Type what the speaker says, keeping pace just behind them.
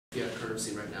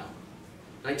currency right now.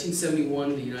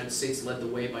 1971, the United States led the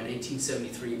way. By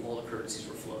 1973, all the currencies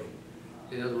were floating.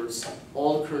 In other words,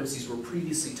 all the currencies were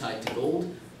previously tied to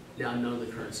gold. Now none of the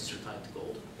currencies are tied to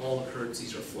gold. All the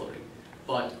currencies are floating.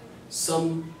 But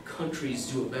some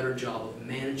countries do a better job of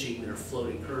managing their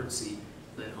floating currency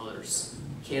than others.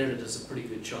 Canada does a pretty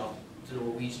good job. The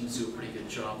Norwegians do a pretty good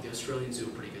job. The Australians do a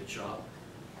pretty good job.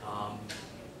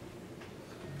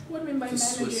 What do you mean by managing?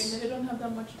 Swiss, They don't have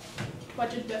that much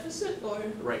budget deficit, or?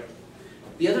 Right.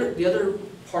 The other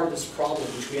part of this problem,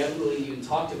 which we haven't really even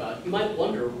talked about, you might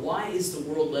wonder, why is the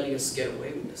world letting us get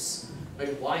away with this?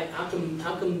 Right? Why? How come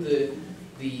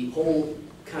the whole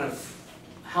kind of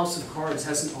house of cards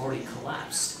hasn't already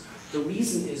collapsed? The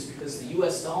reason is because the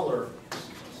U.S. dollar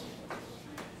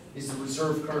is the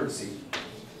reserve currency.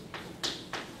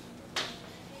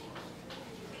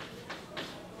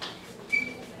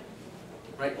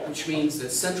 Right? Which means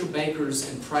that central bankers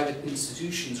and private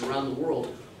institutions around the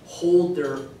world hold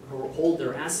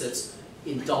their assets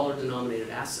in dollar-denominated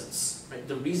assets. Right?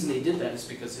 The reason they did that is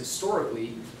because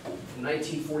historically, from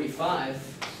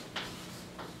 1945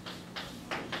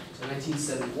 to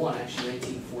 1971, actually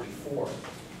 1944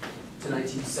 to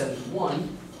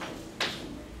 1971,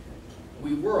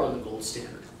 we were on the gold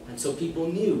standard, and so people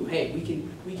knew, hey,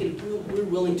 we're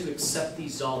willing to accept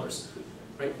these dollars.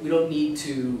 Right? We don't need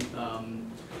to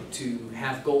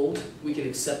have gold. We can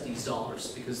accept these dollars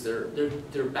because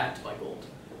they're backed by gold.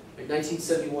 In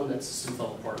 1971, that system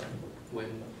fell apart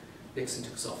when Nixon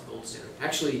took us off the gold standard.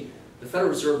 Actually, the Federal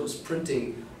Reserve was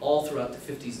printing all throughout the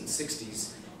 50s and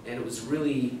 60s, and it was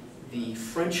really the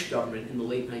French government in the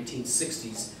late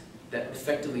 1960s that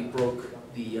effectively broke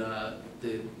the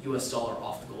U.S. dollar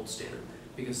off the gold standard.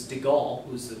 Because de Gaulle,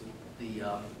 who was the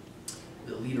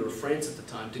leader of France at the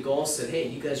time, de Gaulle said, hey,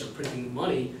 you guys are printing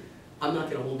money, I'm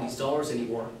not going to hold these dollars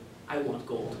anymore, I want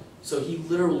gold. So he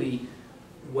literally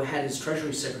had his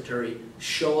Treasury Secretary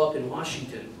show up in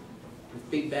Washington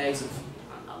with big bags of,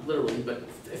 not literally, but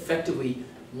effectively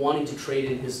wanting to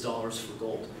trade in his dollars for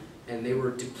gold. And they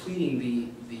were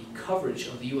depleting the coverage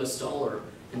of the US dollar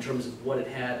in terms of what it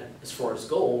had as far as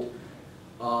gold.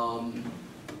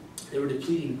 They were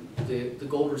depleting the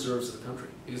gold reserves of the country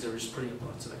because they were just printing up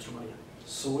lots of extra money.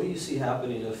 So what do you see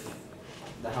happening if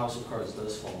the house of cards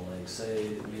does fall? Like, say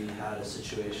we had a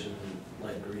situation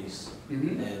like Greece,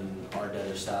 and our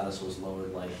debtor status was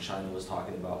lowered, like China was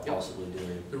talking about possibly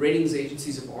doing. The ratings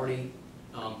agencies have already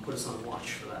put us on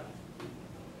watch for that.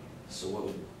 So what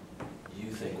would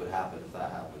you think would happen if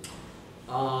that happened?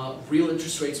 Real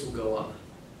interest rates will go up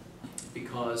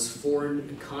because foreign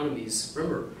economies,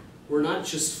 remember, we're not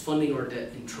just funding our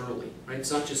debt internally, right?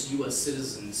 It's not just US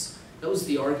citizens. That was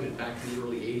the argument back in the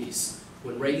early 80s.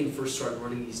 When Reagan first started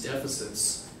running these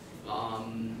deficits,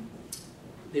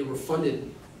 they were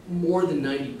funded more than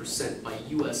 90% by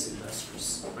US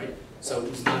investors, right? So it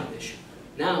was not an issue.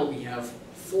 Now we have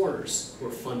foreigners who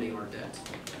are funding our debt.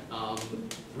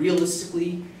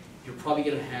 Realistically, you're probably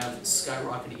going to have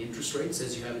skyrocketing interest rates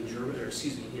as you have in Germany, or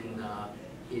excuse me,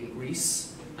 in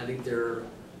Greece. I think their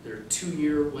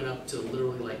 2-year went up to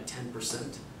literally like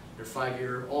 10%. Their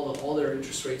 5-year, all their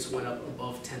interest rates went up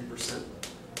above 10%.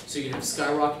 So you have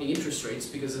skyrocketing interest rates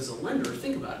because as a lender,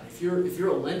 think about it. If you're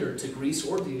a lender to Greece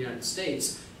or the United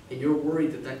States and you're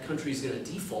worried that that country is going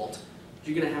to default,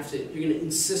 you're going to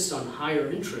insist on higher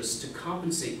interest to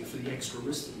compensate you for the extra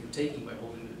risk that you're taking by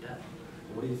holding the debt.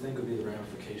 What do you think would be the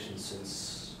ramifications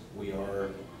since we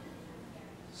are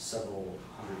several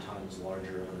hundred times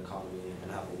larger of an economy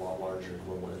and have a lot larger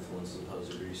global influence as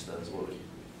opposed to Greece does? What would you?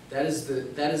 That is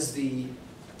the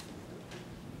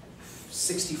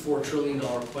 $64 trillion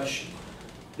question.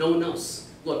 No one knows.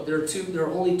 Look, there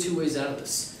are only two ways out of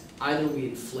this. Either we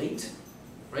inflate,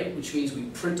 right, which means we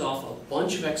print off a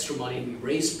bunch of extra money, we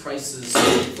raise prices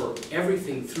for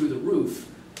everything through the roof.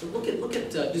 But look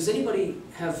at does anybody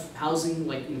have housing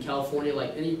like in California?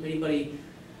 Like anybody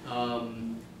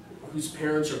whose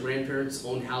parents or grandparents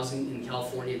owned housing in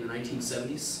California in the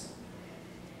 1970s?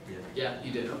 Yeah,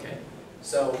 you did. Okay.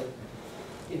 So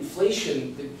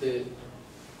inflation, the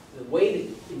way that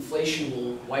inflation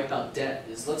will wipe out debt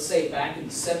is, let's say back in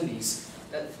the 70s,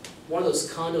 that one of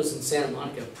those condos in Santa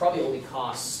Monica probably only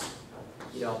cost,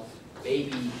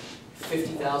 maybe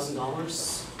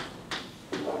 $50,000,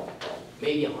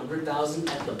 maybe $100,000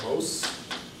 at the most.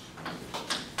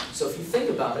 So if you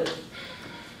think about it,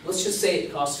 let's just say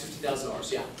it costs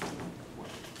 $50,000. Yeah.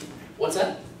 What's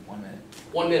that? 1 minute.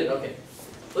 1 minute. Okay.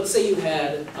 Let's say you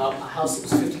had a house that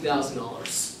was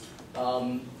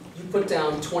 $50,000. You put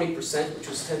down 20%, which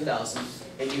was $10,000,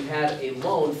 and you had a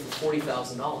loan for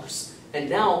 $40,000. And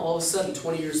now, all of a sudden,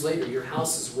 20 years later, your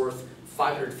house is worth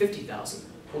 $550,000.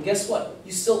 Well, guess what?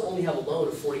 You still only have a loan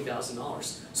of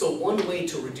 $40,000. So one way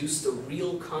to reduce the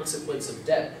real consequence of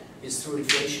debt is through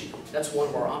inflation. That's one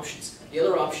of our options. The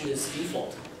other option is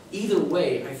default. Either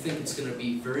way, I think it's going to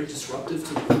be very disruptive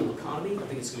to the global economy. I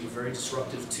think it's going to be very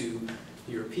disruptive to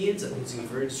the Europeans. I think it's going to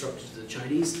be very disruptive to the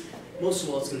Chinese. Most of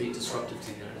all, it's going to be disruptive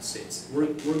to the United States. We're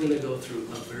going to go through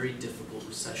a very difficult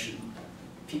recession.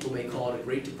 People may call it a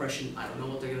Great Depression. I don't know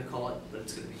what they're going to call it, but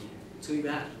it's going to be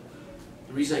bad.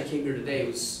 The reason I came here today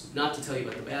was not to tell you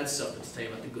about the bad stuff, but to tell you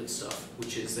about the good stuff,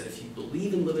 which is that if you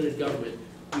believe in limited government,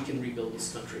 we can rebuild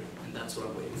this country, and that's what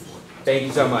I'm waiting for. Thank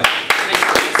you so much.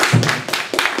 Thanks.